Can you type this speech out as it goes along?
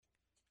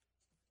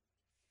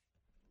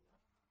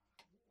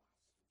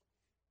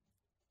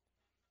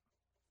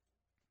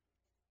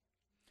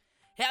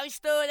É o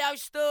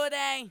estouro,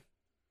 hein?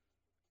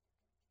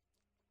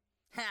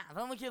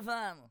 Vamos que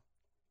vamos.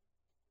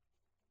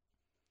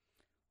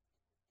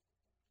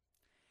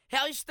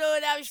 É o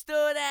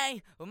estouro,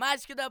 hein? O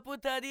mágico da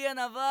putaria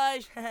na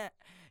voz.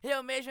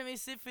 Eu mesmo,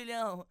 MC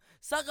Filhão.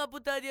 Só com a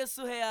putaria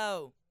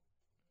surreal.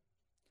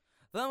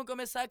 Vamos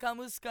começar com a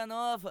música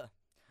nova.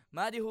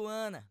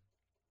 Marihuana.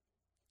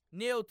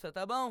 Neutra,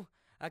 tá bom?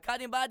 A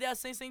carimbada é a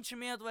sem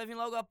sentimento, vai vir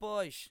logo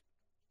após.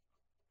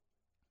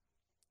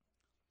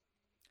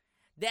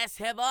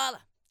 Desce,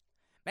 rebola.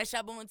 Mexe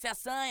a bunda e se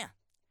assanha.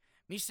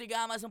 Me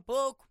instigar mais um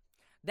pouco.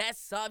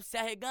 Desce, sobe, se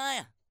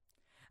arreganha.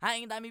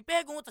 Ainda me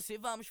pergunta se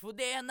vamos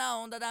fuder na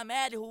onda da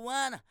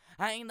marihuana.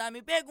 Ainda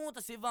me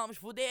pergunta se vamos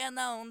fuder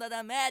na onda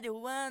da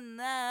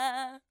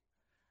marihuana.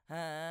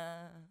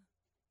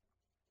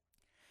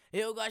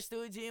 Eu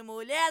gosto de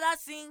mulher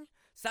assim,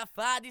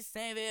 safada e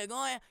sem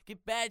vergonha, que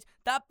pede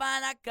tapa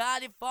na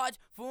cara e fode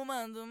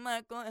fumando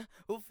maconha.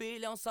 O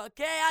filhão só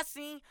quer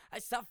assim,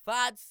 as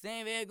safadas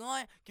sem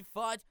vergonha, que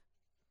fode,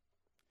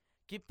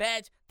 que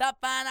pede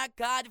tapa na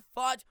cara e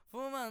fode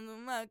fumando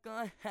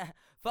maconha.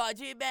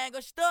 Fode bem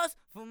gostoso,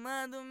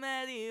 fumando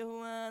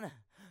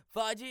marihuana.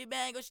 Fode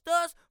bem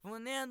gostoso,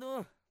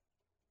 fumando.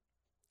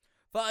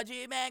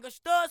 Fode bem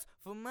gostoso,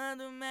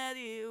 fumando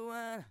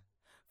marihuana.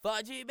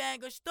 Fode bem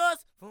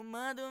gostoso,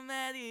 fumando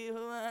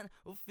marihuana.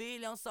 O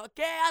filhão só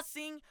quer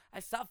assim,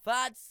 as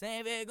safadas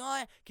sem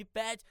vergonha, que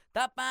pede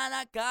tapa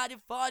na cara e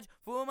fode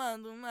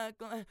fumando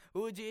maconha.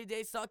 O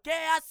DJ só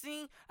quer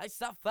assim, as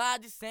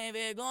safadas sem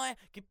vergonha,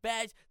 que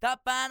pede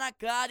tapa na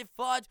cara e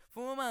fode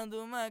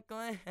fumando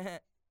maconha.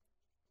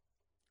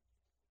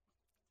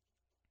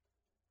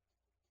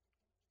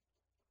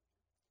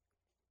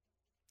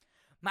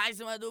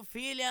 Mais uma do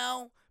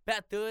filhão, pra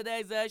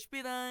todas as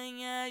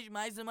piranhas.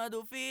 Mais uma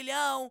do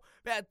filhão,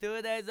 pra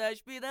todas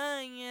as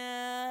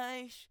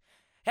piranhas.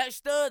 É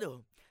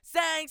estouro,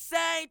 sem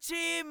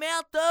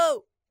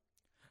sentimento.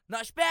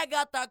 Nós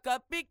pega, taca,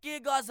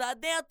 pique, goza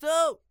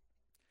dentro.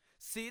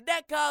 Se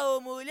der caô,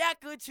 mulher,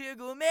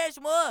 contigo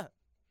mesmo.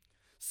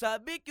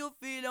 Sabe que o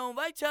filhão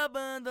vai te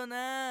abandonar.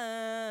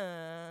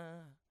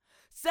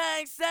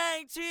 Sem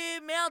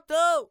sentimento.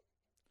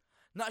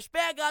 Nós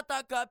pega,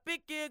 toca,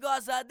 pique,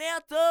 goza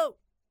dentro.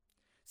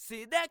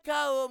 Se der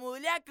caô,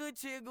 mulher,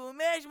 contigo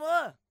mesmo.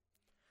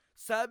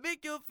 Sabe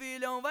que o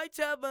filhão vai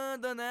te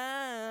abandonar.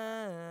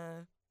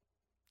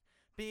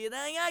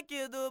 Piranha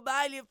aqui do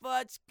baile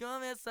pode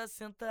começar a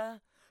sentar.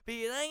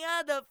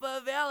 Piranha da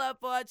favela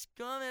pode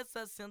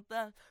começar a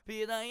sentar.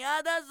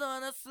 Piranha da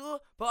zona sul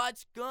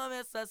pode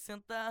começar a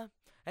sentar.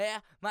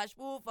 Mas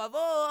por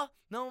favor,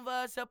 não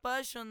vá se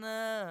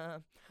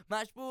apaixonar.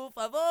 Mas por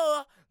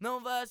favor,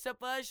 não vá se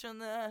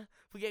apaixonar.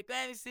 Porque com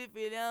MC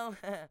Filhão,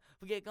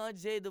 porque com o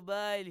DJ do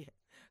baile,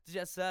 tu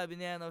já sabe,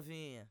 né,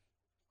 novinha?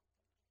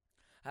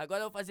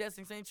 Agora eu vou fazer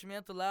assim,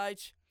 sentimento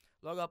light.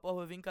 Logo após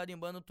eu vim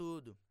carimbando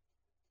tudo.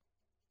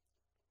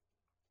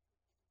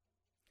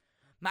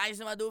 Mais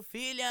uma do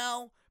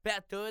filhão,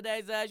 pra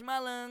todas as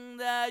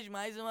malandras.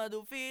 Mais uma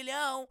do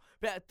filhão,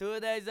 pra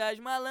todas as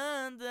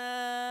malandras.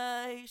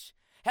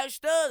 É o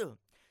estouro,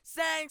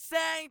 sem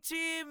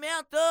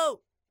sentimento.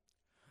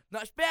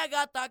 Nós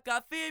pega,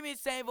 taca firme,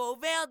 se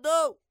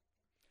envolvendo.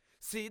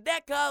 Se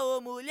der caô,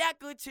 mulher,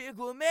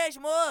 contigo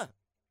mesmo.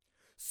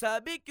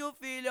 Sabe que o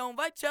filhão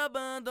vai te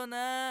abandonar.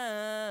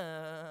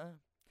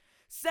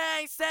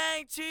 Sem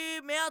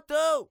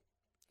sentimento.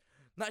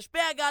 Nós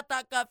pega,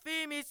 taca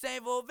firme, se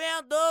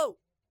envolvendo.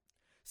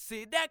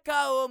 Se der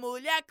caô,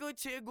 mulher,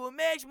 contigo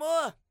mesmo.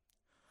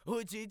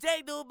 O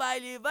DJ do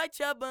baile vai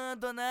te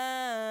abandonar.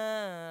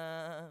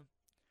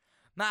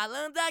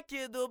 Malandra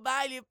aqui do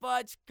baile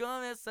pode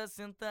começar a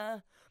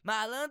sentar.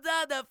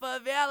 Malandra da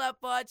favela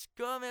pode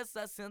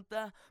começar a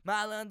sentar.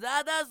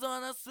 Malandra da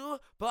zona sul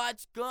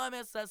pode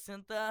começar a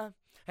sentar.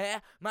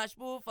 Mas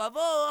por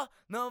favor,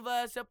 não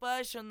vá se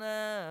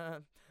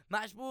apaixonar.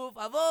 Mas por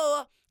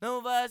favor,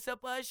 não vá se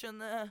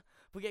apaixonar.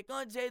 Porque com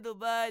o DJ do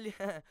baile,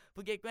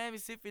 porque com o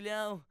MC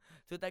Filhão,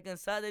 tu tá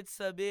cansada de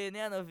saber,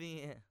 né,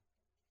 novinha?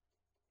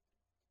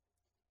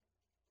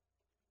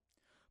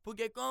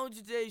 Porque com o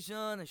DJ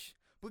Jonas,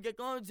 porque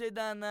com o DJ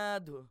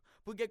Danado,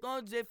 porque com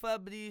o DJ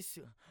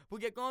Fabrício,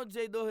 porque com o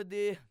DJ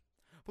Dordê,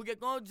 porque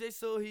com o DJ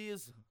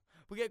Sorriso,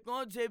 porque com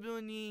o DJ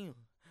Bruninho,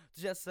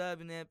 tu já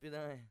sabe, né,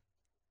 piranha?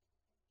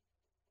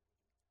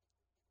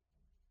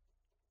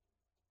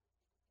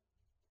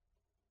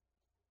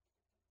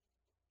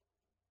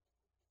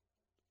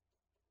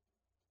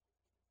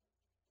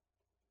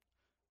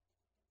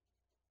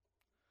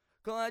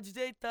 Com a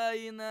DJ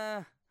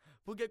Taina,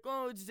 porque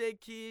com o DJ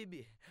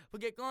Kibe,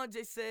 porque com o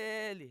DJ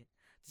CL,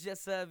 tu já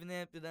sabe,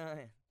 né,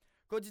 piranha?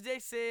 Com o DJ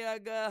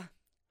CH,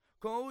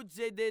 com o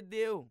DJ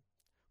Dedeu,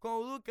 com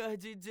o Lucas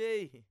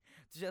DJ,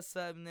 tu já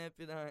sabe, né,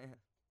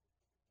 piranha?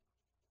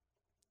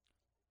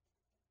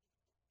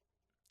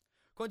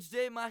 Com o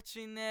DJ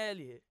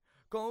Martinelli,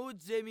 com o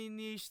DJ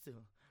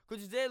Ministro, com o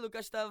DJ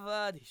Lucas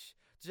Tavares,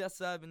 tu já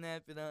sabe, né,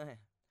 piranha?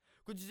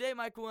 Com o DJ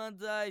Michael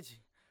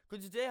Andrade, com o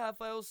DJ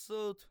Rafael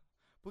Souto,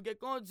 porque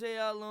com o DJ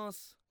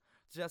Alonso,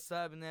 tu já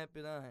sabe, né,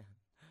 piranha?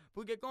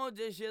 Porque com o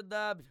DJ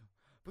GW,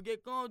 porque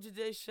com o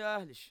DJ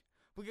Charles,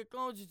 porque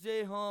com o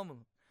DJ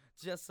Rômulo,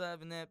 tu já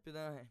sabe, né,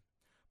 piranha?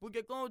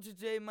 Porque com o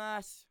DJ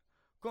Márcio,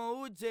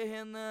 com o DJ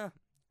Renan,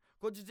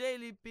 com o DJ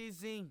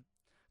Lipizinho,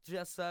 tu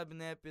já sabe,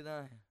 né,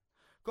 piranha?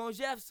 Com o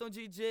Jefferson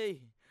DJ,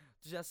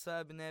 tu já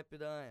sabe, né,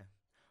 piranha?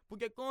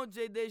 Porque com o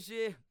DJ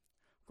DG,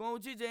 com o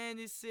DJ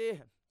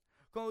NC,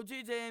 com o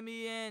DJ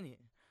MN,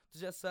 tu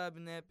já sabe,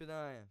 né,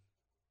 piranha?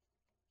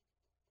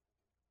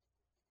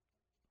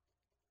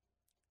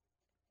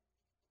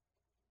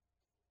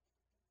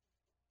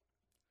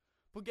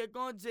 Porque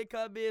com o DJ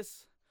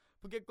Cabeça,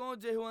 porque com o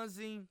DJ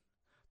Juanzinho,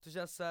 tu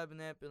já sabe,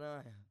 né,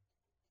 piranha?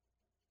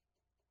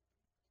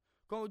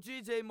 Com o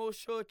DJ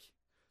Mochoque,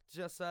 tu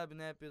já sabe,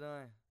 né,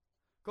 piranha?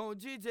 Com o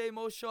DJ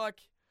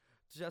Mochoque,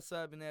 tu já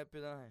sabe, né,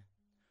 piranha?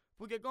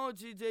 Porque com o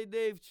DJ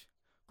David,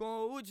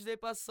 com o DJ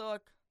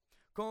Paçoca,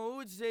 com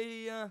o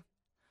DJ Ian,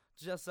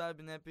 tu já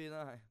sabe, né,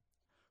 piranha?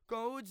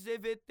 Com o DJ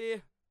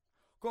VT,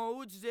 com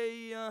o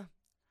DJ Ian,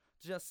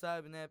 tu já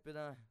sabe, né,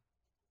 piranha?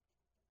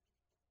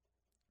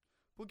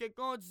 Porque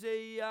com o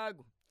DJ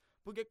Iago,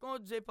 porque com o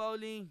DJ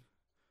Paulinho,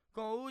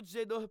 com o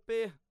DJ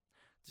Dorpê,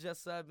 tu já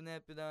sabe, né,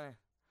 piranha?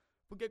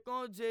 Porque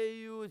com o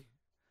DJ Yuri,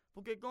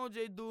 porque com o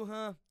DJ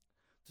Durham,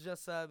 tu já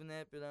sabe,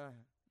 né,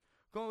 piranha?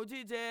 Com o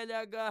DJ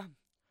LH,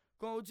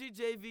 com o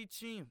DJ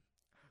Vitinho,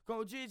 com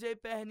o DJ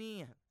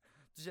Perninha,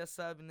 tu já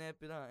sabe, né,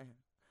 piranha?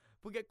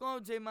 Porque com o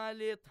DJ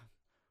Maleta,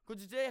 com o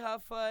DJ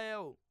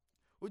Rafael,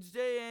 o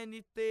DJ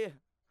NT,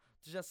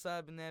 tu já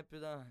sabe, né,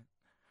 piranha?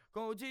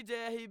 Com o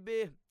DJ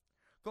RB,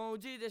 com o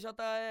DJ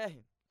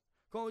JR,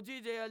 com o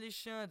DJ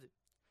Alexandre,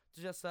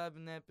 tu já sabe,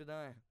 né,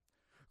 piranha?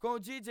 Com o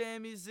DJ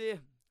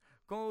MZ,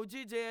 com o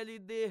DJ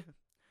LD,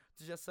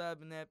 tu já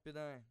sabe, né,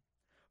 piranha?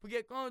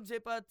 Porque com o DJ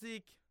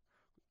Patrick,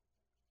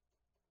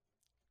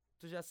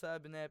 tu já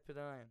sabe, né,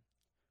 piranha?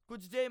 Com o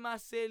DJ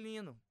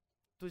Marcelino,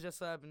 tu já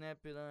sabe, né,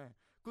 piranha?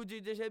 Com o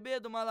DJ GB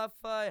do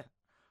Malafaia,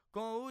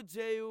 com o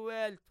DJ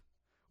Wellington,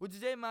 o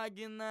DJ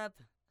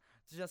Magnata,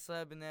 tu já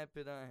sabe, né,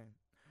 piranha?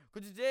 Com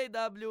o DJ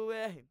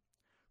WR,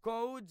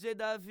 com o DJ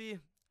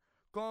Davi,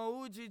 com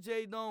o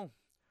DJ Dom,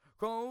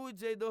 com o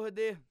DJ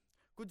Dordê,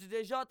 com o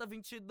DJ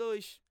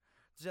J22,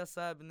 tu já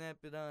sabe, né,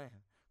 piranha?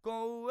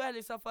 Com o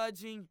L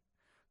Safadinho,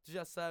 tu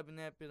já sabe,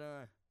 né,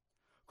 piranha?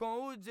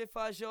 Com o DJ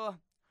Fajó,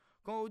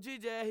 com o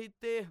DJ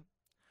RT,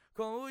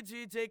 com o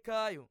DJ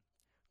Caio,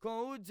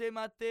 com o DJ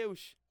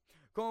Matheus,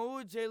 com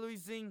o DJ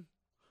Luizinho,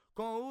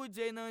 com o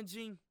DJ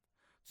Nandim,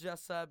 tu já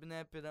sabe,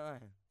 né,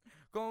 piranha?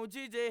 Com o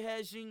DJ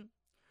Regin,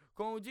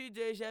 com o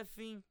DJ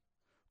Jefinho,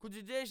 com o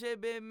DJ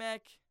GB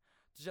Mac,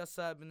 tu já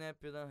sabe, né,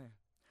 piranha?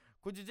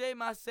 Com o DJ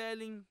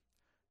Marcelinho,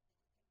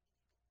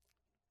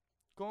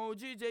 com o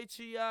DJ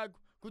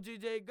Thiago, com o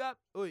DJ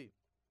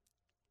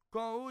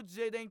com o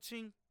DJ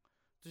Dentinho,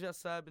 tu já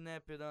sabe, né,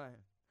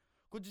 piranha?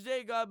 Com o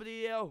DJ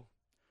Gabriel,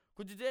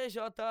 com o DJ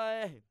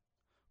JR,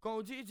 com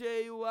o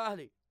DJ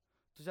Warley,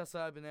 tu já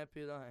sabe, né,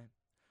 piranha?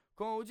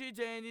 Com o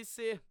DJ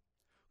NC,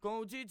 com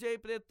o DJ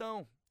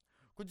Pretão,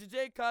 com o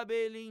DJ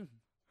Cabelinho,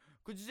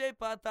 com o DJ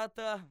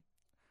Patatá,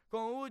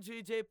 com o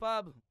DJ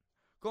Pablo,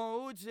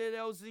 com o DJ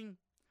Leozinho,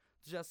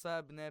 tu já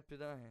sabe, né,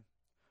 piranha?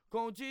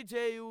 Com o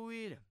DJ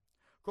William,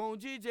 com o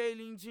DJ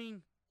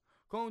Lindinho,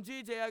 com o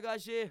DJ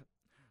HG,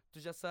 tu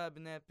já sabe,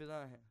 né,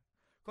 piranha?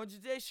 Com o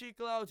DJ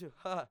Chicláudio,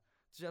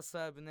 tu já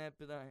sabe, né,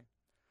 piranha?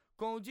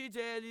 Com o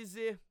DJ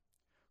LZ,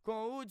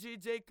 com o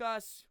DJ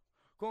Cássio,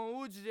 com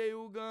o DJ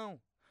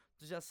Hugão,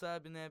 tu já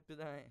sabe, né,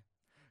 piranha?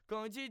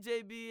 Com o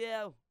DJ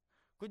Biel,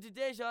 com o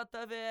DJ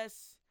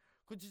JVS,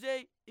 com o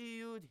DJ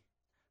Yuri,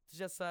 tu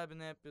já sabe,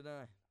 né,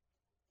 piranha?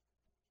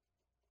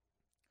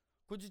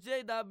 Com o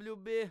DJ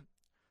WB,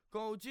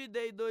 com o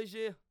DJ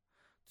 2G,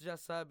 tu já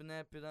sabe,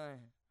 né,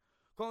 piranha?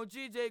 Com o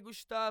DJ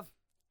Gustavo,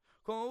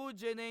 com o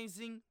DJ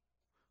Nenzinho,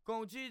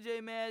 com o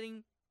DJ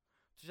Merin,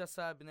 tu já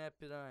sabe, né,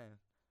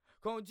 piranha?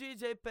 Com o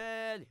DJ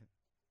PL,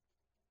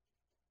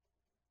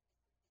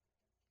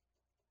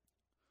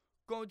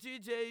 com o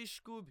DJ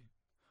Scooby,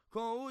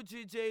 com o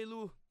DJ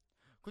Lu,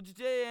 com o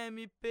DJ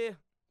MP,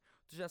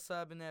 tu já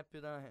sabe, né,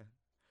 piranha?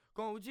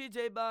 Com o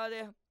DJ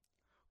Baré,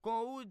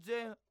 com o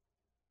DJ...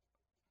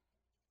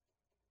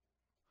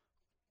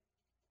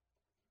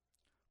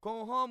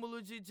 Com o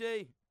Rômulo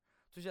DJ,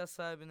 tu já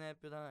sabe, né,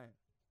 piranha?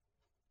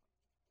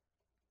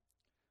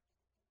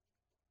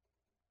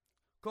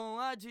 Com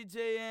a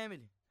DJ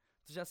Emily,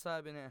 tu já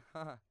sabe, né?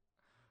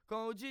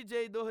 Com o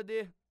DJ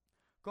Dordê,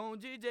 com o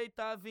DJ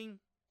Tavim,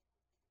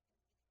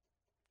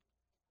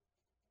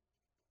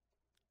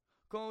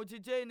 com o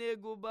DJ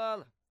Nego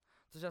Bala,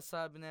 tu já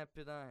sabe, né,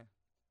 piranha?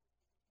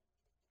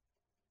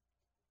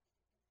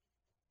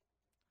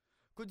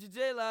 Com o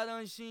DJ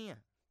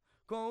Laranjinha,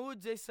 com o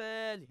DJ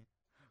CL,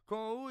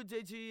 com o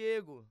DJ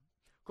Diego,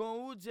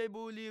 com o DJ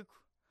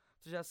Bulico,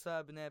 tu já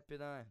sabe, né,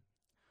 piranha?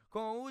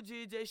 Com o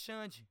DJ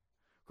Xande,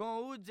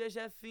 com o DJ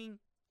Jefim,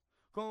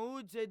 com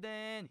o DJ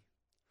DN,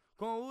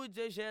 com o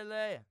DJ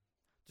Geleia,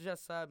 tu já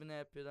sabe,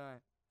 né,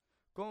 piranha?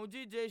 Com o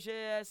DJ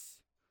GS,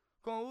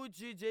 com o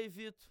DJ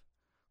Vitor,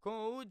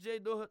 com o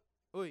DJ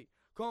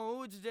com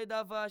o DJ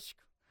da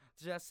Vasco,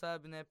 tu já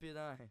sabe, né,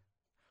 piranha?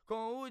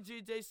 Com o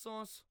DJ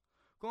Sonso,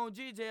 com o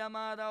DJ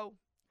Amaral,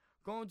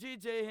 com o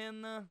DJ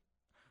Renan,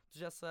 tu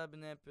já sabe,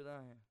 né,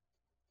 piranha?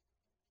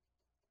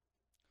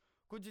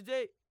 Com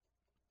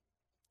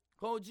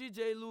o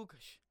DJ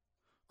Lucas,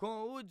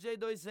 com o DJ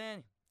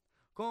 2N,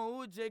 com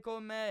o DJ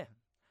Colmeia,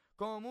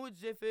 com o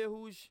DJ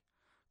Ferrugem,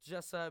 tu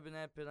já sabe,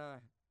 né,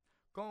 piranha?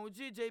 Com o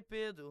DJ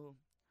Pedro,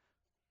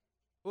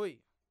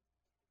 oi.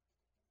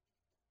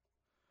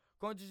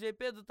 Com o DJ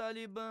Pedro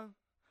Talibã,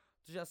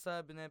 tu já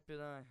sabe, né,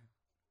 piranha?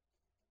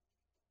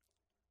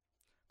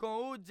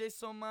 Com o DJ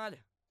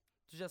Somália,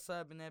 tu já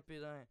sabe, né,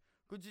 piranha?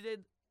 Com o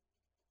DJ...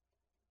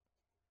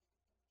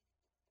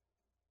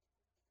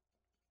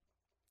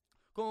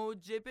 Com o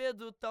DJ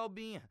Pedro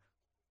Talbinha,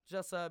 tu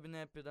já sabe,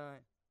 né,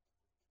 piranha?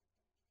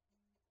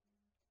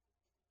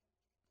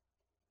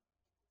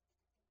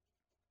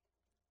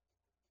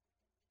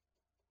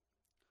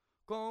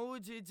 Com o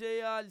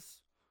DJ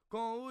Alice,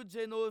 com o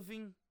DJ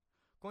Novinho,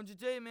 com o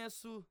DJ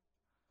Messu,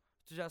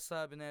 tu já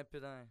sabe, né,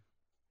 piranha?